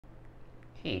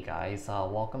Hey guys,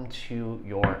 welcome to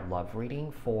your love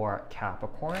reading for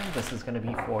Capricorn. This is going to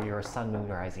be for your Sun, Moon,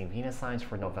 Rising, Venus signs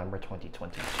for November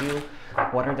 2022.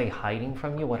 What are they hiding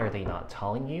from you? What are they not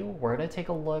telling you? We're going to take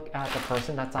a look at the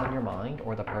person that's on your mind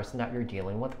or the person that you're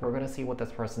dealing with. We're going to see what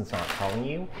this person's not telling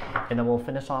you, and then we'll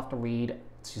finish off the read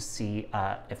to see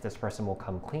if this person will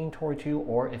come clean towards you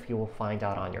or if you will find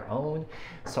out on your own.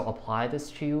 So apply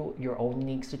this to your own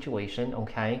unique situation,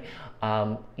 okay?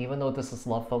 Even though this is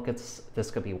love focused, this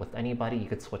could be with anybody. You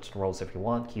could switch the roles if you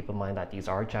want. Keep in mind that these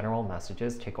are general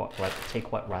messages. Take what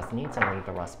resonates and leave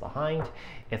the rest behind.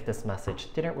 If this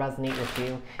message didn't resonate with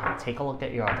you, take a look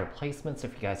at your other placements.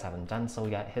 If you guys haven't done so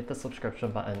yet, hit the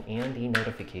subscription button and the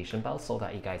notification bell so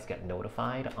that you guys get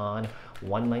notified on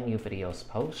when my new videos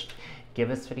post. Give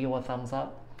this video a thumbs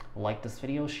up, like this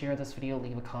video, share this video,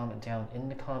 leave a comment down in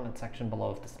the comment section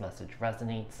below if this message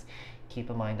resonates. Keep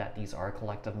in mind that these are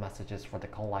collective messages for the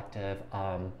collective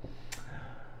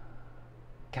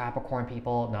Capricorn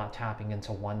people, not tapping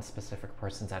into one specific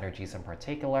person's energies in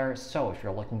particular. So if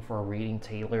you're looking for a reading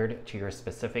tailored to your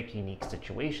specific unique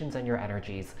situations and your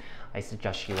energies, I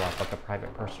suggest you book a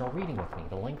private personal reading with me.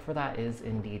 The link for that is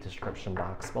in the description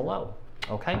box below.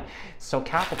 Okay, so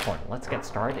Capricorn, let's get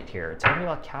started here. Tell me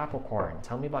about Capricorn.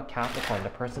 Tell me about Capricorn, the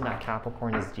person that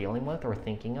Capricorn is dealing with or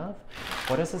thinking of.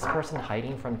 What is this person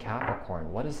hiding from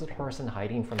Capricorn? What is this person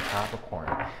hiding from Capricorn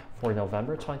for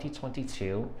November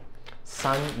 2022?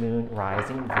 Sun, Moon,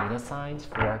 Rising, Venus signs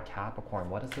for Capricorn.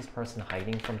 What is this person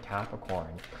hiding from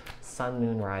Capricorn? Sun,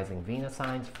 Moon, Rising, Venus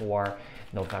signs for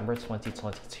November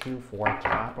 2022 for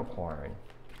Capricorn.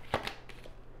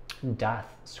 Death,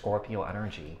 Scorpio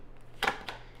energy.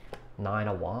 9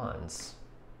 of Wands.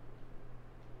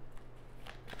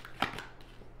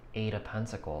 8 of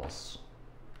Pentacles.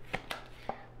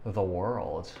 The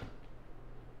World.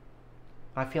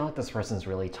 I feel like this person's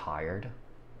really tired.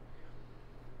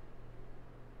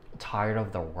 Tired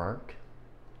of their work.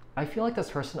 I feel like this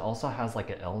person also has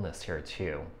like an illness here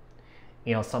too.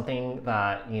 You know, something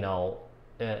that, you know,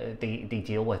 they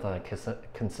deal with on a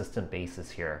consistent basis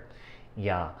here.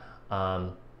 Yeah.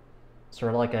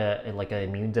 Sort of like an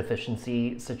immune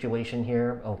deficiency situation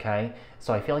here, okay?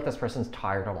 So I feel like this person's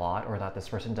tired a lot, or that this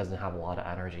person doesn't have a lot of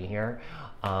energy here.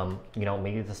 You know,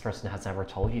 maybe this person has never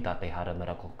told you that they had a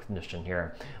medical condition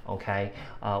here, okay?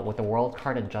 With the World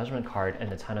card and Judgment card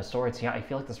and the Ten of Swords, yeah, I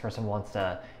feel like this person wants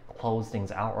to close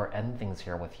things out or end things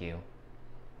here with you,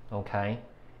 okay?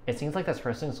 It seems like this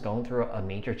person is going through a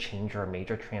major change or a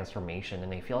major transformation,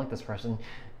 and I feel like this person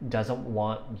doesn't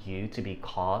want you to be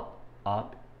caught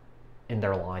up in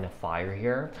their line of fire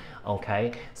here,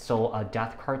 okay? So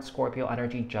Death card, Scorpio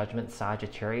energy, Judgment,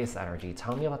 Sagittarius energy.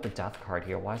 Tell me about the Death card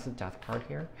here. Why is the Death card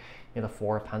here? In the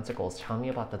 4 of Pentacles. Tell me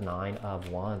about the 9 of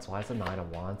Wands. Why is the 9 of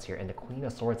Wands here? And the Queen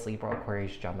of Swords, Libra,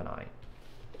 Aquarius, Gemini.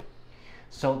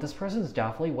 So this person is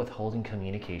definitely withholding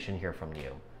communication here from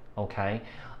you, okay?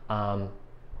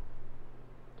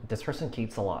 This person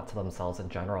keeps a lot to themselves in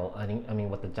general. I mean,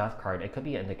 with the Death card, it could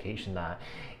be an indication that,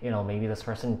 you know, maybe this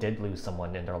person did lose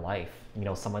someone in their life, you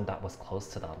know, someone that was close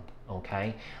to them,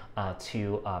 okay,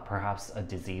 to perhaps a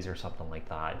disease or something like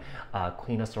that.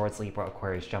 Queen of Swords, Libra,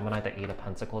 Aquarius, Gemini, the 8 of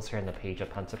Pentacles here, and the Page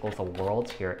of Pentacles, the World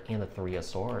here, and the 3 of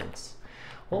Swords.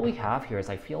 What we have here is,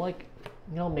 I feel like,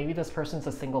 you know, maybe this person's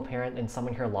a single parent and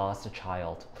someone here lost a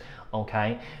child,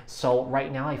 okay? So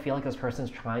right now, I feel like this person's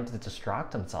trying to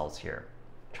distract themselves here,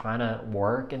 trying to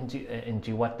work and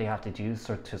do what they have to do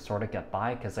to sort of get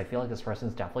by, because I feel like this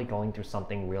person's definitely going through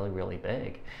something really, really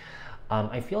big.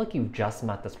 I feel like you've just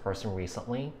met this person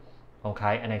recently,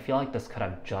 okay? And I feel like this could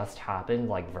have just happened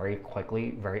like very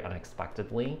quickly, very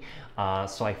unexpectedly.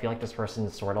 So I feel like this person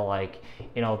is sort of like,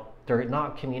 you know, they're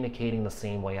not communicating the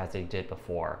same way as they did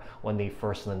before when they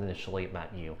first initially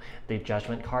met you. The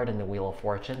Judgment card and the Wheel of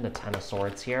Fortune, the 10 of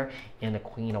Swords here, and the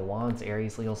Queen of Wands,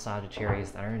 Aries, Leo,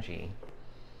 Sagittarius energy.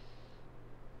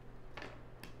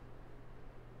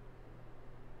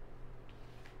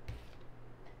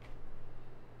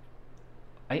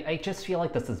 I just feel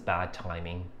like this is bad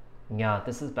timing. Yeah,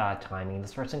 this is bad timing.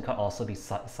 This person could also be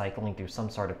cycling through some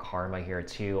sort of karma here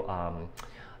too,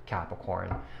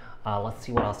 Capricorn. Let's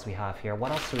see what else we have here.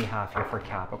 What else do we have here for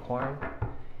Capricorn?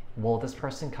 Will this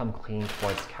person come clean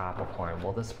towards Capricorn?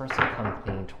 Will this person come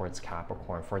clean towards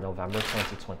Capricorn for November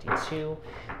 2022?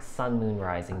 Sun, Moon,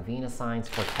 Rising, Venus signs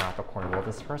for Capricorn. Will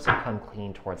this person come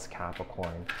clean towards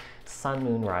Capricorn? Sun,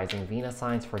 Moon, Rising, Venus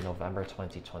signs for November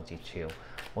 2022.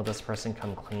 Will this person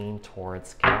come clean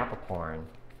towards Capricorn?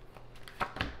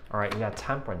 All right, we got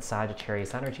Temperance,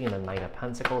 Sagittarius energy, and the Knight of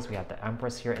Pentacles. We have the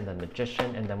Empress here and the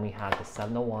Magician, and then we have the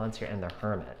 7 of Wands here and the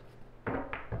Hermit.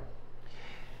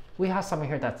 We have someone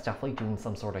here that's definitely doing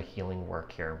some sort of healing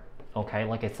work here. Okay,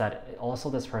 like I said, also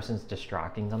this person's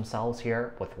distracting themselves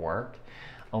here with work.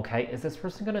 Okay, is this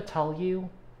person gonna tell you?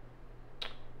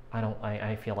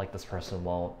 I feel like this person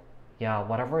won't. Yeah,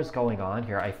 whatever is going on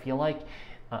here, I feel like,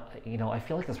 I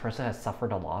feel like this person has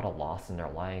suffered a lot of loss in their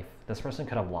life. This person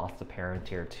could have lost a parent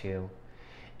here too.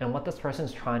 And what this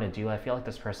person's trying to do, I feel like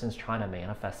this person's trying to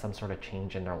manifest some sort of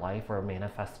change in their life or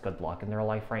manifest good luck in their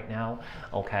life right now,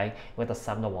 okay? With the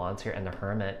Seven of Wands here and the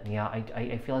Hermit, yeah,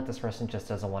 I feel like this person just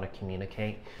doesn't want to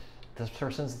communicate. This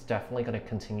person's definitely going to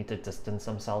continue to distance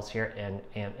themselves here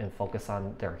and focus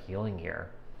on their healing here.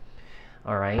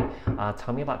 All right,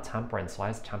 tell me about Temperance.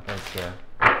 Why is Temperance here?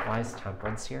 Why is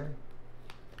Temperance here?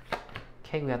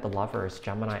 Okay, we have the Lovers,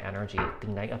 Gemini energy, the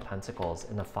Knight of Pentacles,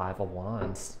 and the Five of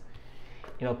Wands.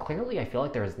 You know, clearly I feel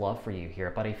like there's love for you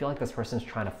here, but I feel like this person's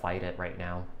trying to fight it right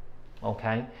now.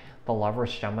 Okay, the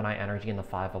Lovers, Gemini energy, and the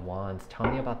Five of Wands. Tell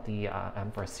me about the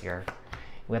Empress here.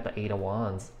 We have the Eight of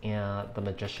Wands and the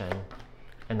Magician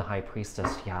and the High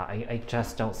Priestess. Yeah, I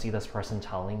just don't see this person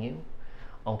telling you.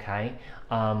 Okay,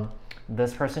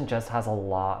 this person just has a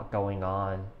lot going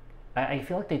on. I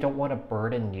feel like they don't want to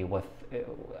burden you with,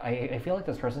 I feel like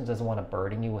this person doesn't want to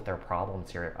burden you with their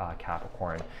problems here,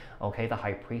 Capricorn. Okay, the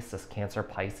High Priestess, Cancer,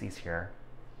 Pisces here.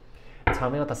 Tell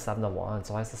me about the Seven of Wands.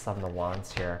 Why is the Seven of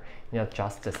Wands here? You know,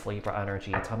 Justice, Libra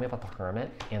energy. Tell me about the Hermit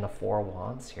and the Four of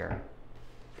Wands here.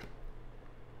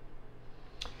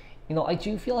 You know, I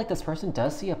do feel like this person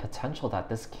does see a potential that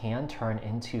this can turn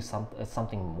into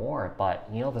something more, but,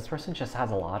 you know, this person just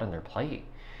has a lot on their plate.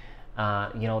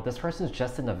 You know, this person's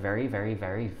just in a very, very,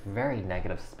 very, very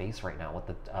negative space right now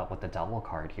with the Devil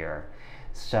card here.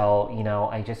 So, you know,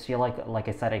 I just feel like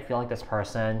I said, I feel like this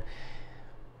person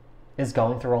is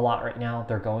going through a lot right now.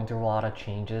 They're going through a lot of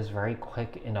changes, very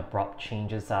quick and abrupt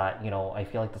changes that, you know, I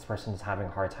feel like this person is having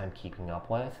a hard time keeping up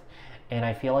with. And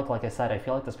I feel like I said, I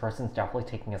feel like this person's definitely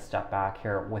taking a step back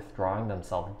here, withdrawing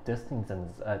themselves,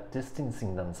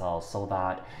 distancing themselves so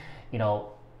that, you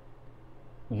know,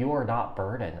 you are not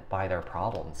burdened by their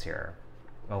problems here,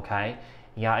 okay?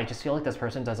 Yeah, I just feel like this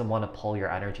person doesn't want to pull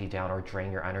your energy down or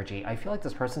drain your energy. I feel like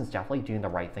this person's definitely doing the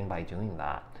right thing by doing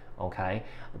that, okay?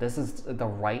 This is the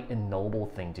right and noble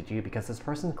thing to do because this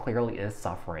person clearly is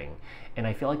suffering. And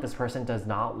I feel like this person does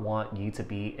not want you to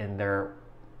be in their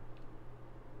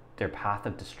path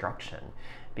of destruction,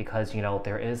 because, you know,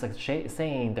 there is a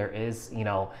saying, there is, you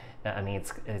know, I mean,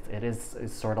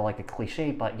 it's sort of like a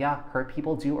cliche, but yeah, hurt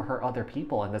people do hurt other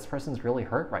people, and this person's really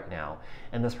hurt right now,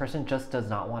 and this person just does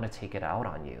not want to take it out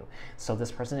on you. So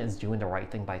this person is doing the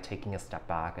right thing by taking a step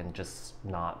back and just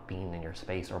not being in your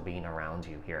space or being around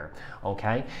you here,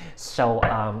 okay? So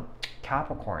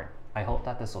Capricorn, I hope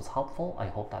that this was helpful. I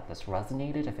hope that this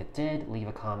resonated. If it did, leave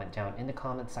a comment down in the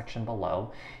comment section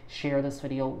below. Share this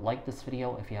video, like this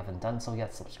video. If you haven't done so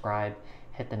yet, subscribe,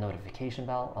 hit the notification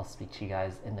bell. I'll speak to you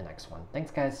guys in the next one.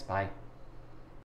 Thanks, guys. Bye.